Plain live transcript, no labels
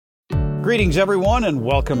Greetings, everyone, and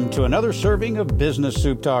welcome to another serving of Business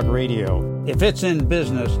Soup Talk Radio. If it's in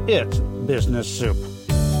business, it's Business Soup.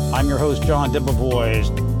 I'm your host, John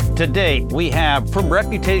Debevoise. Today, we have from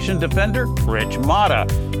Reputation Defender, Rich Matta.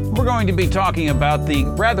 We're going to be talking about the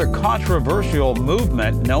rather controversial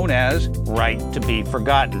movement known as Right to be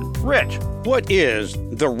Forgotten. Rich, what is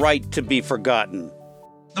the Right to be Forgotten?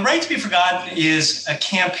 The Right to be Forgotten is a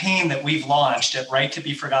campaign that we've launched at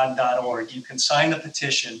righttobeforgotten.org. You can sign the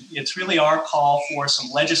petition. It's really our call for some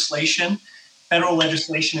legislation, federal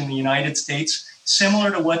legislation in the United States,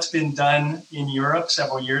 similar to what's been done in Europe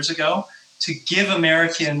several years ago, to give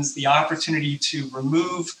Americans the opportunity to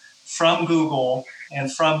remove from Google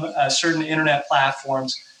and from certain internet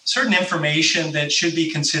platforms certain information that should be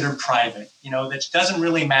considered private, that doesn't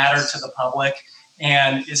really matter to the public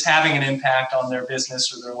and is having an impact on their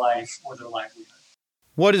business or their life or their livelihood.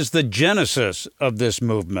 What is the genesis of this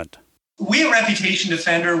movement? We at Reputation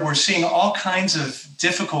Defender were seeing all kinds of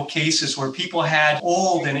difficult cases where people had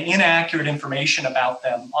old and inaccurate information about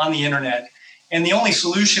them on the internet. And the only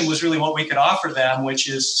solution was really what we could offer them, which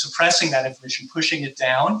is suppressing that information, pushing it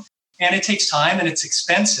down. And it takes time and it's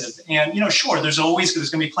expensive. And, sure, there's going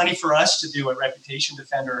to be plenty for us to do at Reputation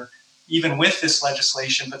Defender, even with this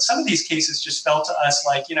legislation. But some of these cases just felt to us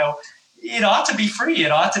like, it ought to be free.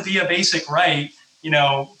 It ought to be a basic right,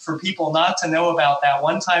 for people not to know about that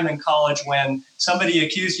one time in college when somebody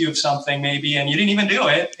accused you of something maybe, and you didn't even do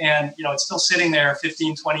it. And, it's still sitting there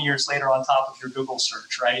 15, 20 years later on top of your Google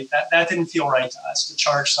search, right? That didn't feel right to us to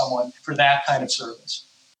charge someone for that kind of service.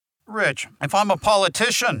 Rich, if I'm a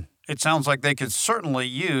politician, it sounds like they could certainly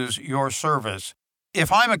use your service. If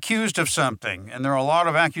I'm accused of something, and there are a lot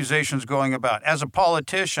of accusations going about, as a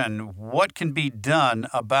politician, what can be done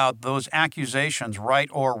about those accusations, right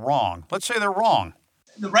or wrong? Let's say they're wrong.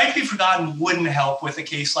 The Right to be Forgotten wouldn't help with a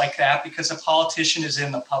case like that because a politician is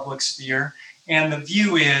in the public sphere. And the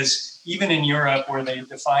view is, even in Europe, where they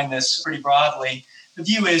define this pretty broadly, the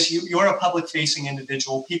view is you're a public-facing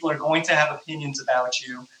individual. People are going to have opinions about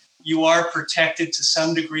you. You are protected to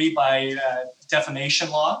some degree by defamation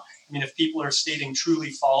law. If people are stating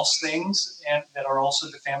truly false things and that are also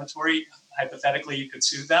defamatory, hypothetically, you could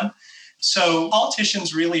sue them. So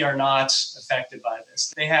politicians really are not affected by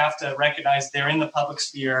this. They have to recognize they're in the public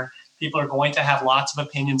sphere. People are going to have lots of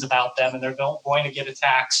opinions about them, and they're going to get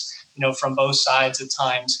attacks, from both sides at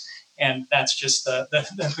times. And that's just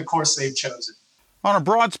the course they've chosen. On a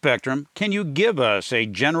broad spectrum, can you give us a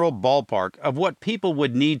general ballpark of what people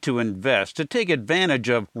would need to invest to take advantage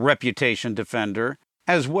of Reputation Defender,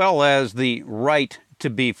 as well as the Right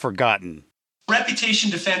to be Forgotten?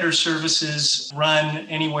 Reputation Defender services run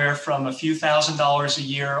anywhere from a few $1,000s a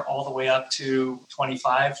year all the way up to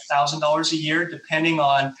 $25,000 a year, depending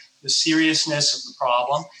on the seriousness of the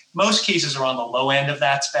problem. Most cases are on the low end of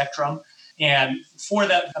that spectrum. And for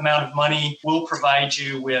that amount of money, we'll provide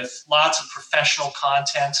you with lots of professional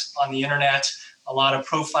content on the internet, a lot of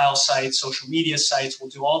profile sites, social media sites. We'll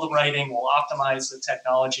do all the writing. We'll optimize the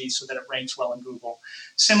technology so that it ranks well in Google.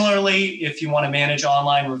 Similarly, if you want to manage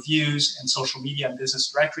online reviews and social media and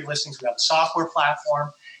business directory listings, we have a software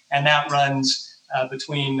platform, and that runs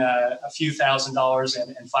between a few $1,000s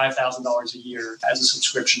and $5,000 a year as a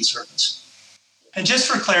subscription service. And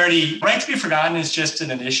just for clarity, Right to be Forgotten is just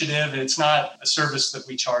an initiative. It's not a service that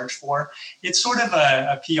we charge for. It's sort of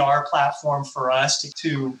a PR platform for us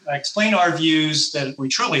to explain our views that we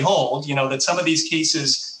truly hold, that some of these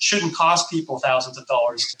cases shouldn't cost people thousands of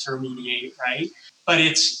dollars to remediate, right? But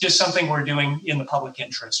it's just something we're doing in the public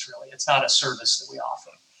interest, really. It's not a service that we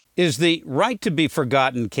offer. Is the Right to be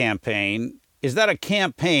Forgotten campaign, is that a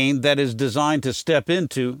campaign that is designed to step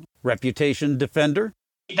into Reputation Defender?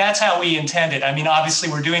 That's how we intend it. Obviously,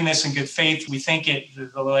 we're doing this in good faith. We think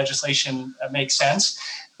the legislation makes sense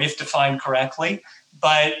if defined correctly.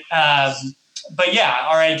 But yeah,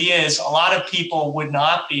 our idea is a lot of people would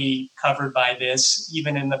not be covered by this,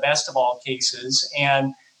 even in the best of all cases.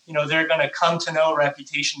 And, they're going to come to know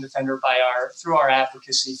Reputation Defender through our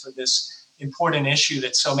advocacy for this important issue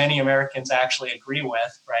that so many Americans actually agree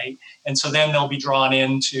with, right? And so then they'll be drawn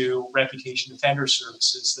into Reputation Defender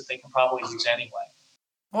services that they can probably use anyway.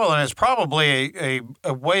 Well, and it's probably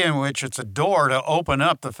a way in which it's a door to open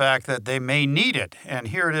up the fact that they may need it. And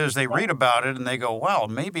here it is, they read about it and they go, well,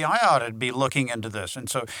 maybe I ought to be looking into this. And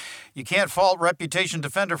so you can't fault Reputation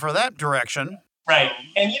Defender for that direction. Right.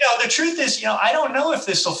 And, the truth is, I don't know if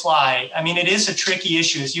this will fly. It is a tricky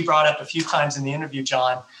issue, as you brought up a few times in the interview,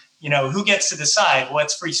 John. Who gets to decide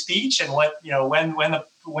what's free speech and what,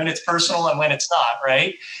 when it's personal and when it's not,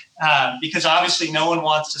 right? Because obviously no one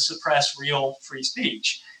wants to suppress real free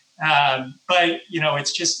speech. But,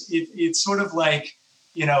 it's sort of like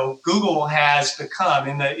Google has become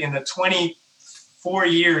in the 24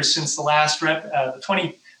 years since the last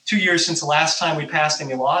 22 years since the last time we passed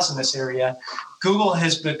any laws in this area, Google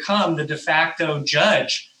has become the de facto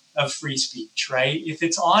judge of free speech, right? If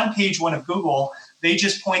it's on page one of Google, they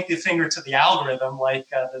just point the finger to the algorithm like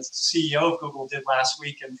the CEO of Google did last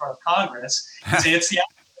week in front of Congress and say it's the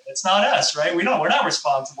algorithm, it's not us, right? We're not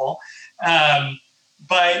responsible.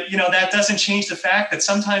 But that doesn't change the fact that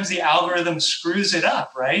sometimes the algorithm screws it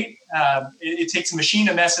up, right? It takes a machine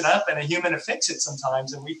to mess it up and a human to fix it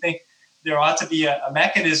sometimes. And we think there ought to be a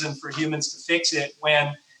mechanism for humans to fix it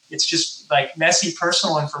when it's just like messy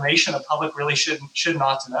personal information the public really should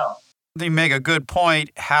not to know. You make a good point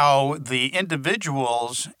how the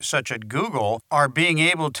individuals, such as Google, are being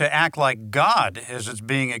able to act like God as it's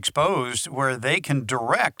being exposed, where they can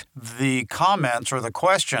direct the comments or the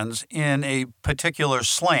questions in a particular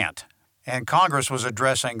slant. And Congress was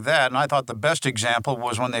addressing that, and I thought the best example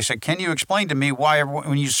was when they said, can you explain to me why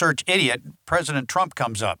when you search idiot, President Trump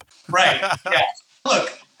comes up? Right, yeah.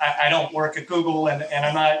 Look, I don't work at Google, and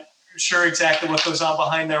I'm not sure exactly what goes on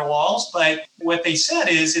behind their walls, but what they said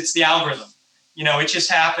is it's the algorithm. It just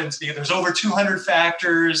happens because there's over 200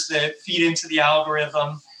 factors that feed into the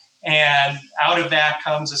algorithm, and out of that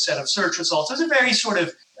comes a set of search results. It's a very sort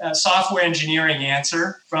of software engineering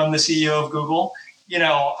answer from the CEO of Google.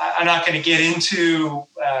 I'm not going to get into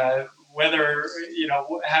whether,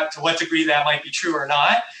 to what degree that might be true or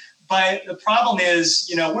not. But the problem is,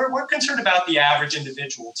 we're concerned about the average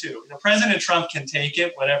individual too. President Trump can take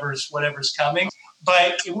it, whatever's coming.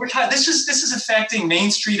 But this is affecting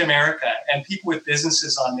Main Street America and people with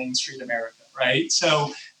businesses on Main Street America, right?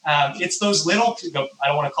 So it's those little, I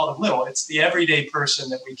don't want to call them little, it's the everyday person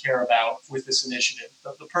that we care about with this initiative.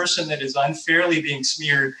 The person that is unfairly being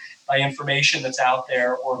smeared by information that's out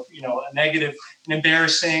there, or an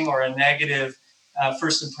embarrassing or a negative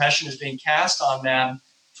first impression is being cast on them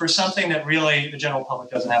for something that really the general public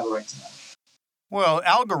doesn't have a right to know. Well,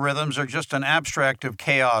 algorithms are just an abstract of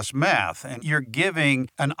chaos math, and you're giving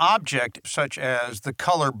an object such as the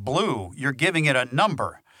color blue, you're giving it a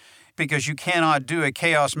number, because you cannot do a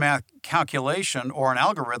chaos math calculation or an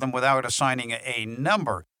algorithm without assigning a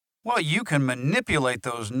number. Well, you can manipulate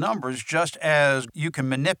those numbers just as you can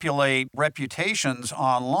manipulate reputations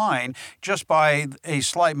online just by a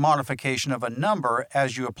slight modification of a number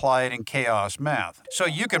as you apply it in chaos math. So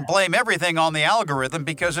you can blame everything on the algorithm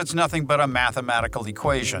because it's nothing but a mathematical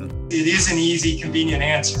equation. It is an easy, convenient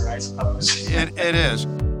answer, I suppose. It is.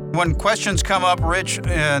 When questions come up, Rich,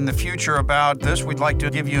 in the future about this, we'd like to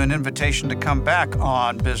give you an invitation to come back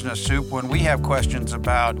on Business Soup when we have questions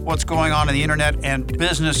about what's going on in the internet and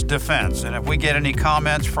business defense. And if we get any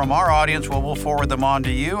comments from our audience, we'll forward them on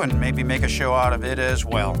to you and maybe make a show out of it as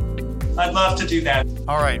well. I'd love to do that.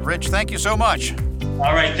 All right, Rich, thank you so much.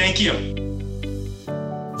 All right, thank you.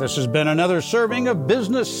 This has been another serving of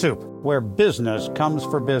Business Soup, where business comes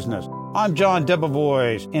for business. I'm John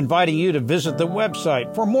Debevoise, inviting you to visit the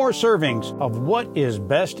website for more servings of what is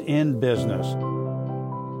best in business.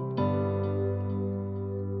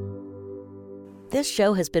 This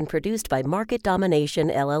show has been produced by Market Domination,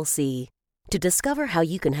 LLC. To discover how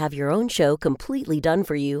you can have your own show completely done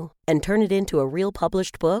for you and turn it into a real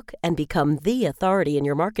published book and become the authority in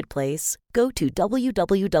your marketplace, go to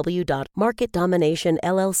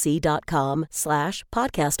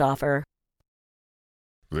www.marketdominationllc.com/podcast offer.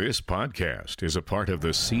 This podcast is a part of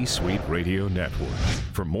the C-Suite Radio Network.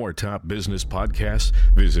 For more top business podcasts,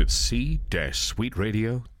 visit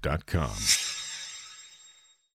c-suiteradio.com.